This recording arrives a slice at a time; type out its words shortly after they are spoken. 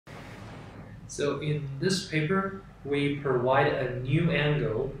So in this paper, we provide a new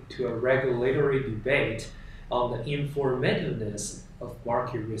angle to a regulatory debate on the informativeness of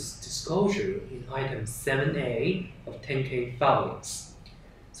market risk disclosure in item 7A of 10K filings.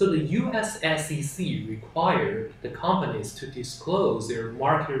 So the US SEC required the companies to disclose their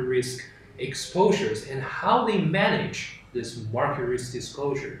market risk exposures and how they manage these market risk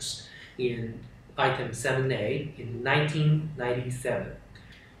disclosures in item 7A in 1997.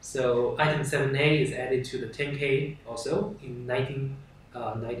 So item 7A is added to the 10K also in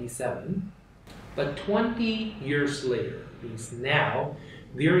 1997. But 20 years later, means now,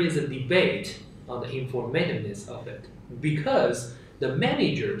 there is a debate on the informativeness of it because the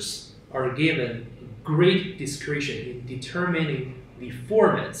managers are given great discretion in determining the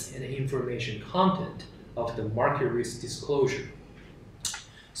formats and the information content of the market risk disclosure.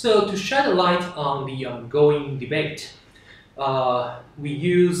 So to shed a light on the ongoing debate, we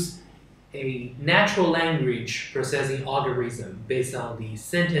use a natural language processing algorithm based on the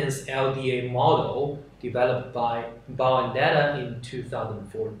sentence LDA model developed by Bao and Data in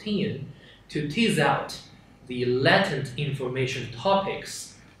 2014 to tease out the latent information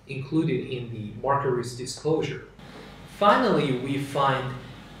topics included in the market risk disclosure. Finally, we find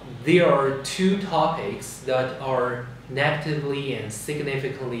there are two topics that are negatively and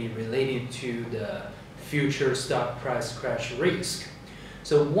significantly related to the future stock price crash risk.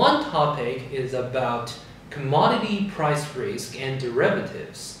 So one topic is about commodity price risk and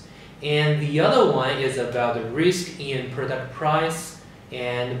derivatives, and the other one is about the risk in product price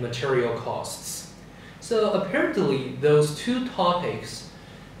and material costs. So apparently those two topics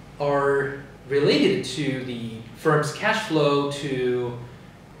are related to the firm's cash flow to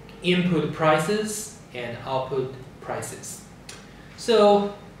input prices and output prices.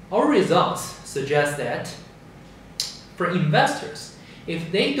 So our results suggest that for investors,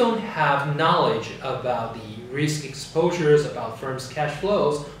 if they don't have knowledge about the risk exposures about firms' cash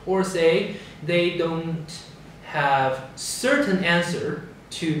flows, or say they don't have certain answer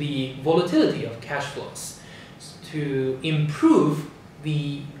to the volatility of cash flows, to improve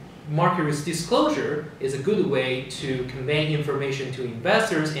the market risk disclosure is a good way to convey information to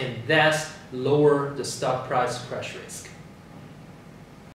investors and thus lower the stock price crash risk.